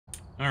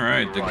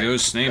Alright, the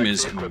ghost's name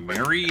is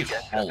Mary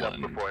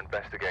Holland. Before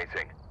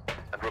investigating.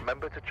 And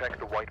remember to check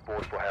the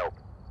whiteboard for help.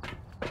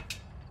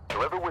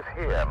 Whoever was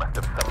here must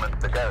have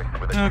summoned the ghost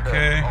with a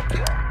Okay.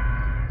 object.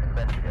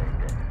 Investigate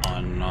it.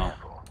 On,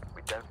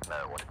 We don't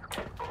know what it's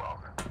capable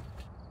of.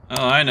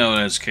 oh, I know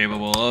what it's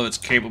capable of. It's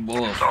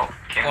capable of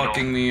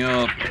fucking me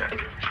up.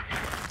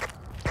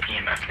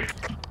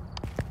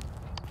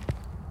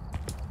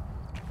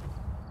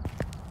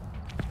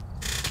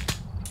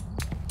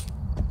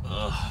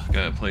 Ugh,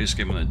 got a place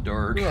game in the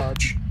dark.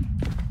 Garage.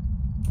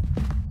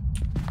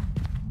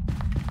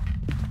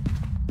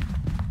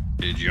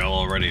 Did y'all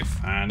already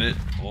find it?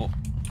 Oh,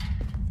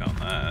 found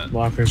that.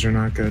 Lockers are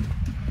not good.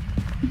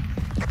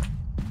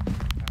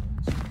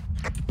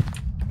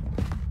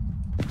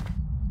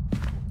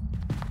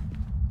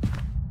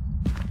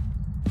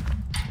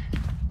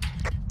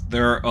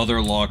 There are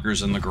other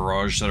lockers in the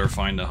garage that are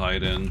fine to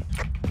hide in.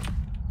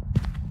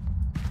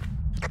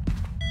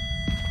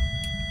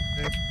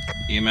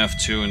 EMF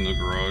 2 in the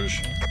garage.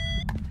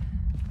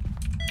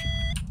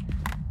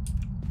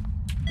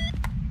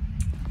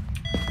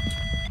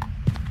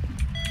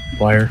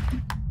 Liar.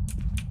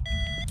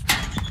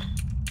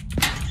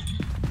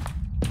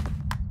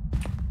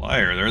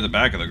 Liar, they're at the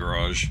back of the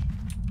garage.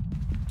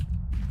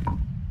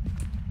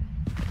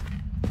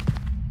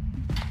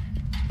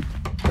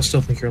 I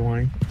still think you're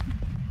lying.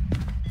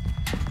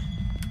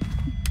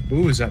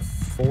 Ooh, is that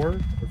 4 or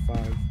 5?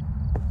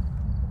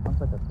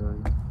 Sounds like a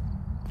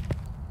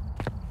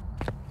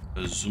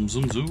 3. Zoom,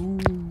 zoom,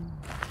 zoom.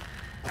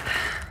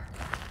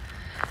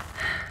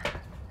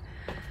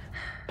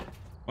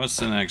 What's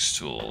the next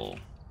tool?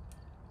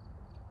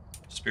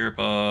 Spirit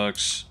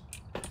box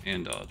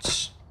and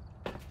dots.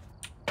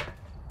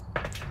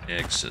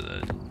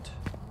 Excellent.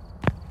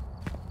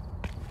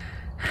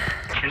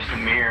 Here's the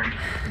mirror.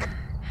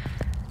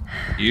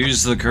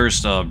 Use the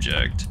cursed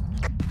object.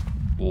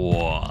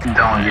 What?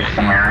 Don't use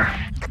the mirror.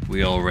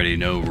 We already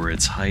know where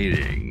it's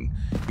hiding.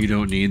 You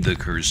don't need the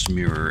cursed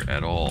mirror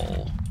at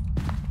all.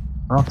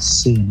 I don't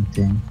see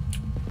anything.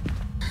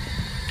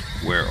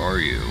 Where are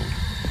you?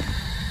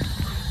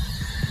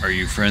 Are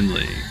you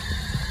friendly?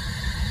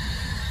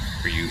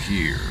 Are you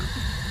here?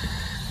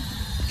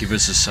 Give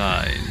us a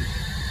sign.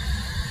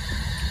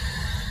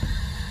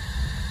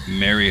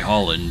 Mary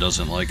Holland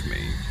doesn't like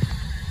me.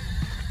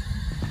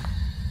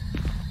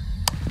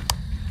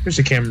 There's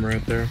a camera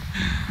right there.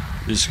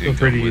 This Feel can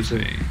free come to with use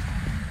me. it.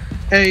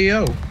 Hey,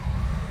 yo!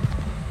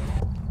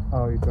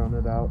 Oh, you throwing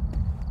it out.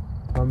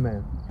 Oh,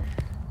 man.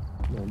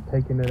 I'm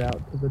taking it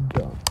out to the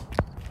dump.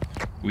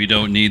 We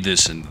don't need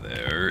this in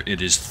there.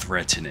 It is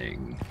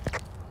threatening.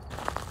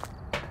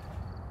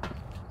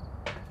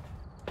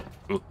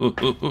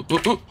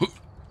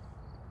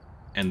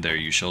 And there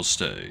you shall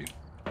stay.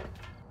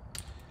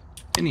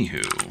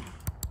 Anywho.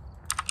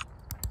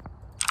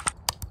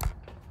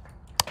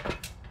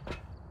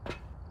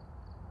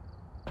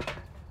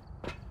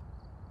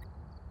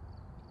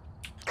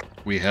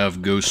 We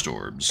have ghost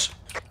orbs.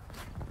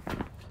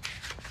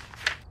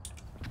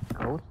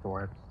 Ghost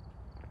orbs.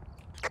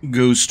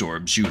 Ghost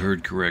orbs, you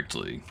heard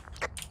correctly.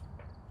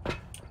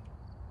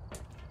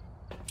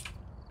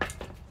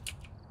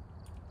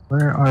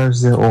 Where are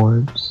the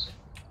orbs?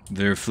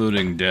 They're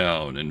floating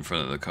down in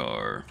front of the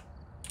car.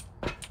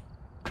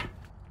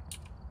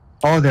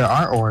 Oh, there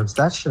are orbs.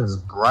 That shit is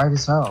bright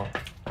as hell.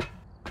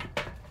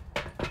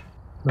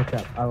 No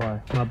cap, I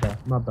lie. My bad,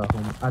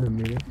 homie. I didn't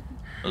mean it.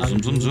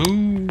 Zoom, zoom,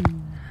 zoom.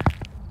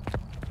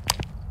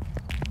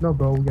 No,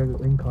 bro, we gotta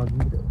go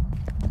incognito.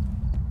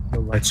 No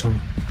lights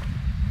on.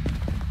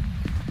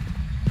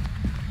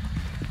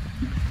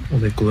 Oh,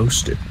 they glow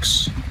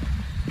sticks.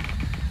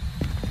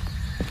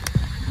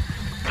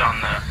 On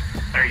the,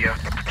 there you go.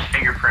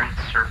 Fingerprints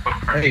or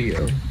footprints. Hey,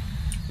 yo.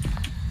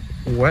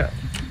 Well.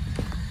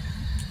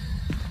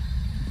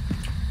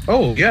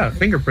 Oh, yeah,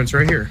 fingerprints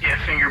right here.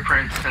 Yeah,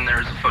 fingerprints, and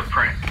there's a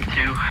footprint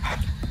too.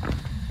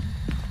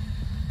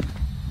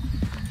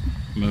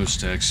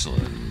 Most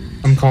excellent.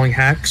 I'm calling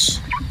hacks.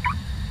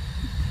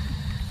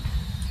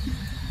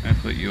 I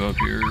put you up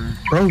here.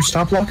 Bro,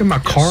 stop locking my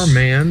car,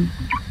 man.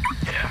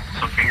 Yeah,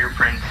 so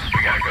fingerprints,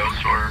 we got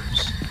ghost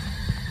orbs.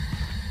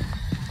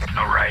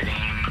 No writing.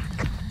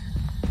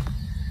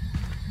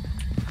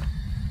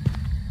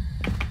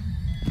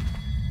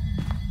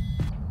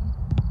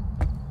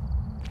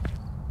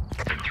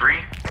 Took 3.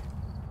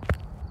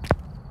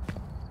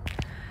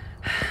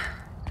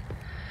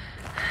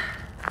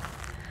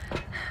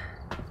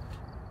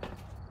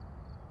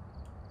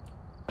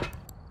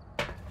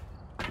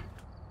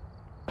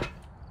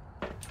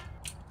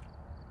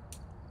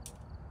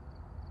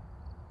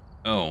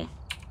 Oh.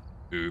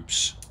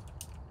 Oops.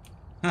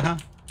 Haha.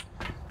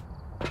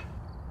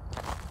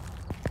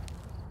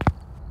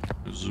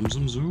 Zoom,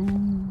 zoom,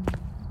 zoom.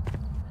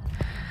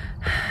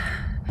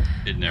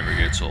 It never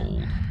gets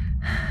old.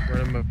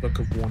 Right in my book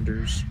of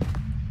wonders.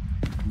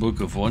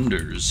 Book of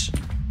Wonders.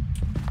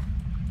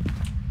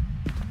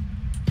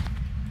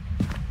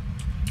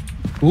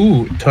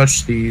 Ooh,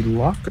 touch the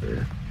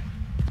locker.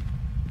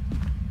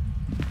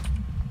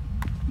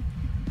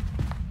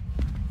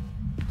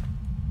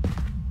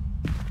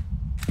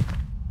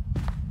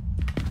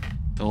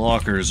 The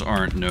lockers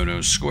aren't no-no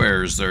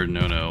squares, they're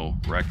no-no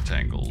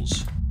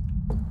rectangles.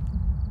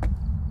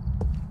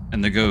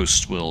 And the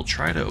ghost will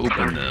try to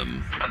open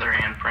them. Other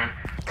handprint.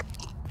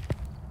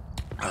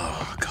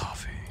 Oh,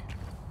 coffee.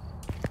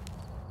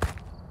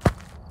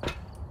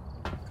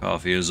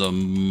 Coffee is a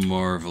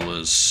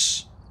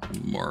marvelous,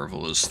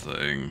 marvelous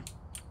thing.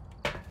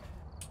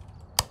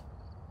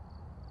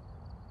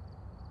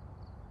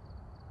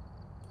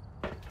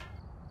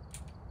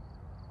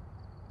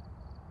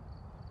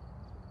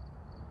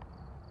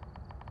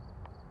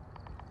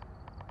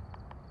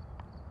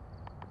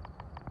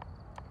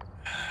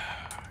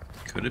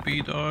 Could it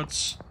be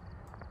dots?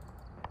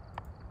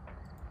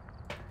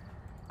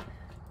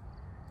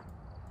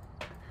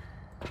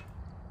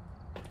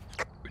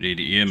 We need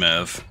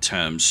EMF,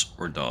 temps,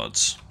 or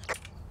dots.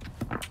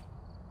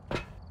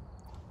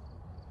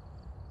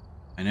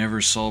 I never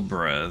saw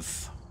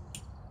breath.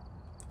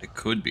 It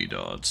could be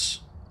dots.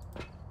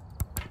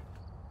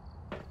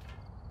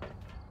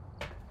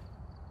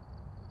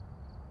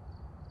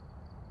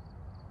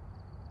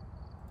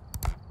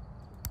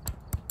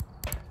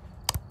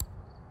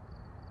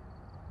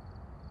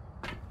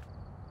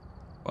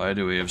 Why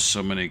do we have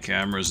so many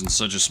cameras in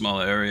such a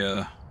small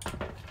area?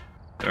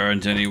 There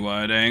aren't any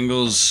wide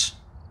angles.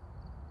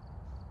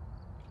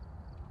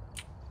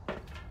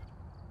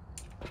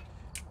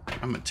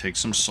 I'm gonna take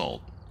some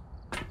salt.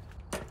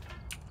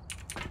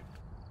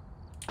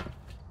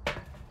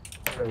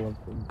 I love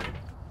them.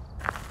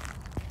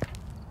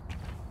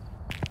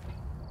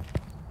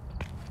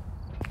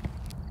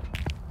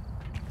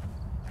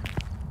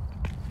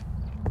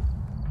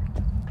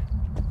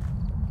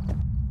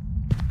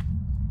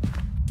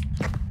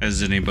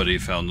 Has anybody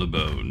found the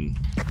bone?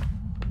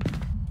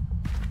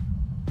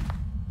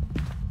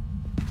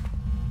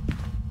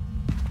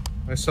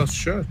 I saw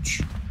search.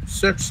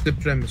 Search the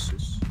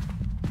premises.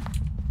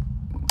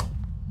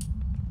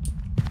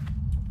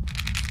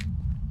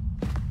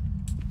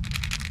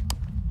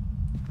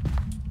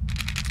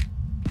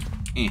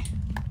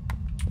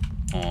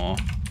 Aw.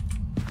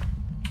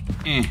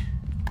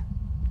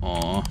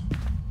 Aw.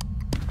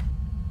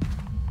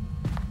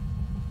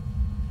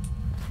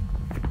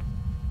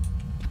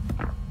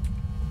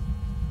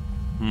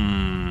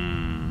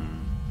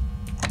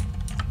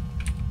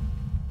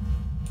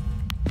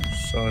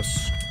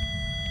 Sus.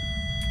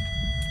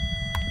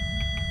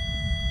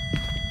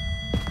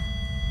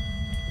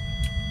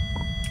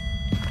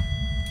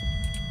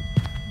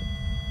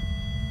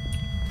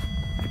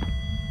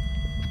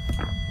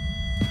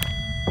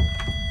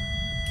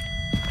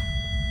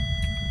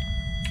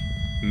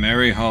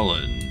 Mary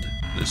Holland,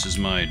 this is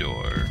my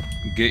door.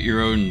 Get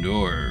your own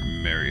door,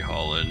 Mary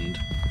Holland.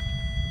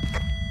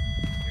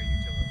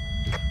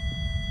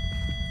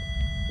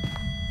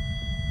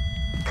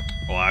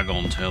 Well, I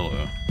gonna tell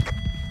her.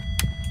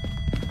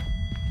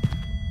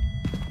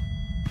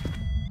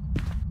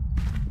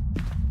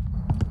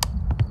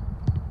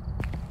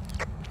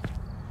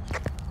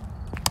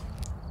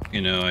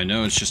 You know, I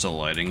know it's just a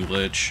lighting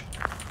glitch,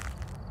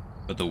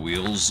 but the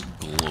wheels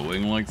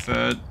glowing like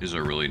that is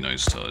a really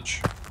nice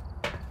touch.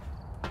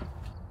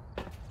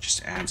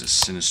 Just adds a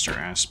sinister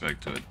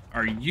aspect to it.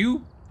 Are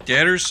you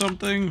dead or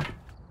something?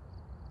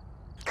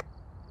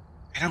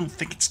 I don't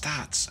think it's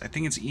dots. I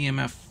think it's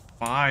EMF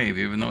 5,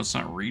 even though it's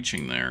not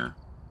reaching there.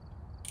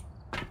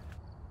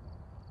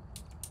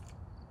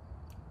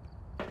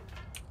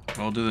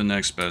 I'll do the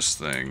next best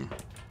thing.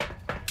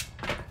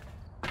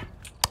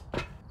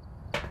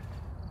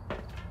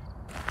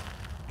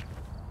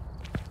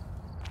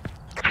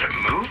 Did it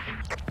move?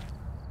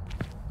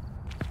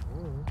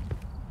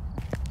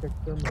 Check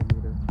thermometer.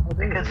 Oh, I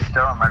there think it it's is.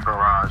 still in my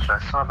garage. I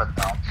saw the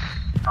dumps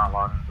not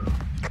long ago.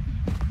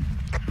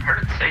 I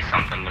heard it say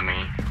something to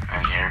me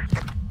right here.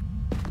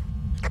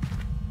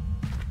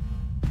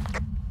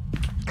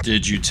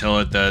 Did you tell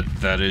it that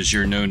that is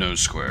your no-no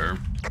square?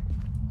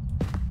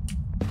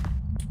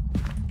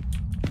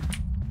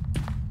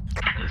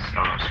 It's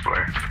no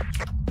square.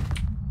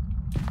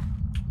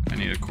 I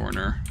need a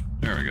corner.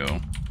 There we go.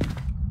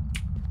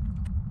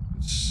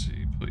 Let's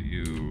see, put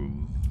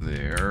you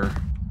there.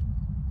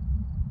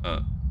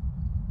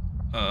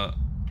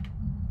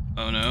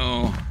 Oh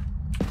no.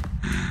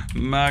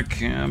 My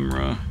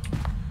camera's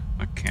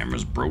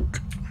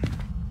broke.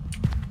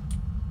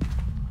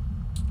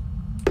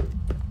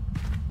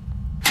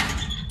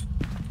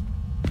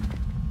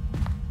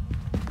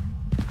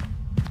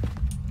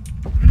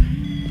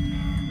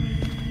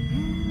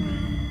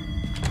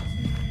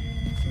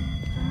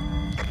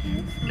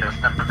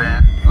 Just an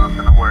event,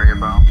 nothing to worry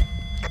about.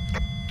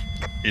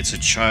 It's a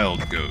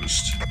child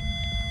ghost.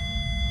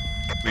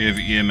 We have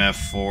EMF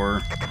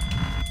 4.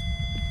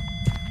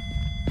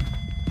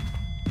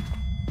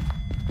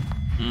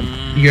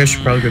 You guys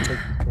should probably go check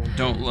this one.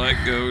 Don't like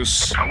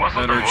ghosts That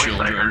wasn't that the are voice I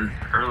children.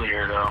 heard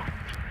earlier, though.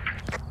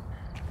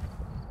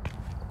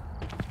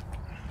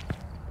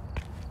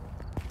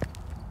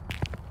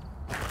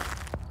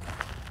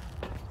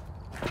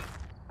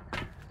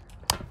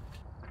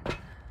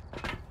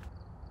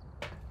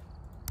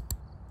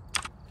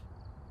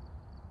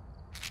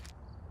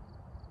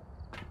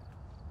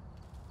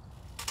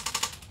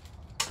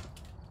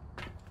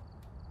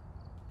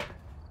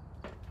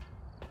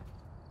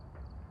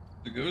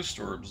 The ghost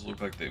orbs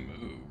look like they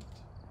moved.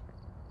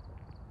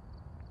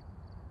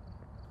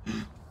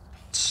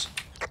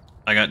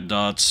 I got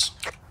dots.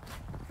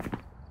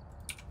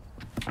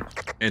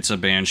 It's a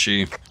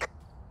banshee.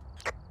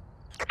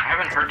 I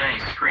haven't heard any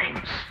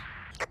screams.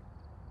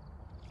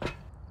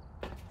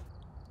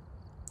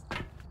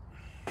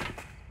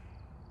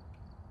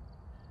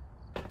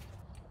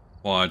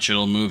 Watch,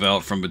 it'll move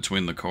out from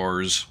between the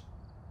cars.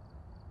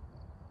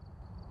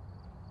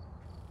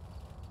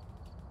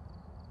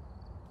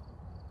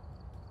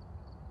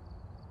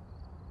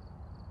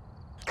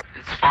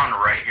 It spawned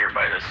right here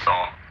by this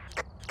salt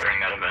during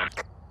that event.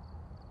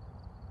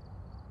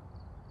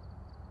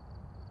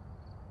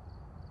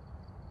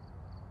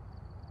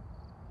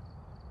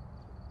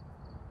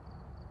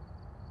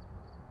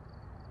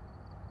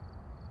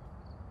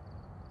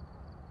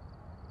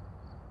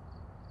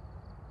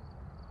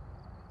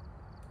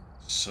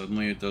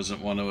 Suddenly it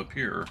doesn't want to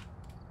appear.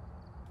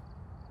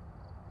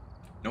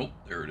 Nope,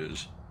 there it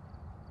is.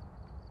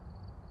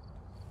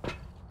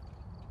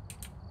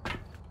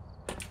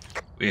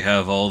 We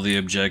have all the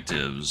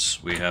objectives.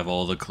 We have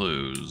all the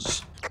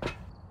clues.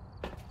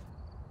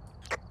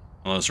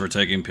 Unless we're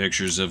taking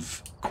pictures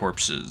of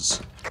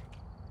corpses.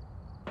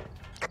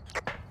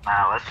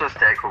 Let's just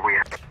take what we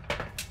have.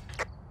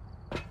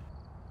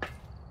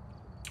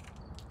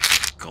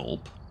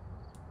 Gulp.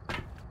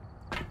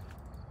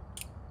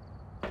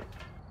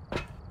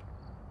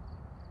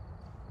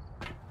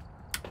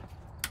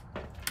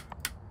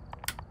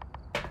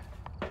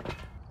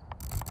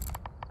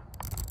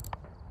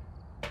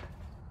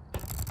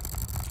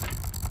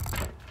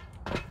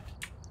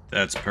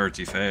 That's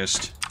pretty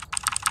fast.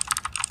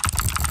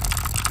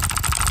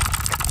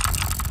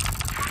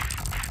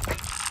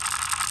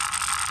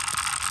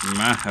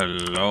 My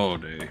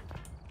lordy.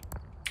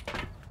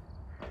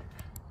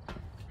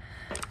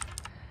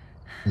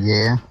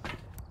 Yeah.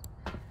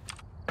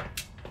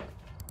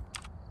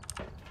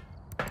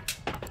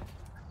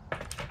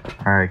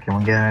 Alright, can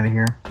we get out of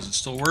here? Does it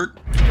still work?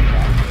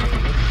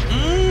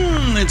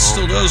 It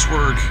still does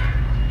work.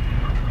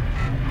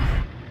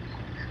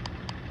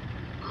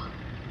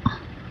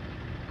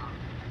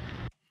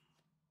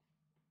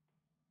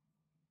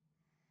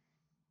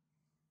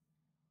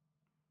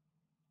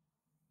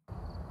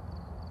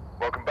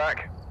 Welcome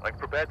back. I've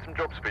prepared some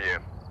jobs for you.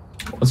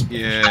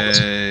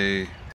 Yay.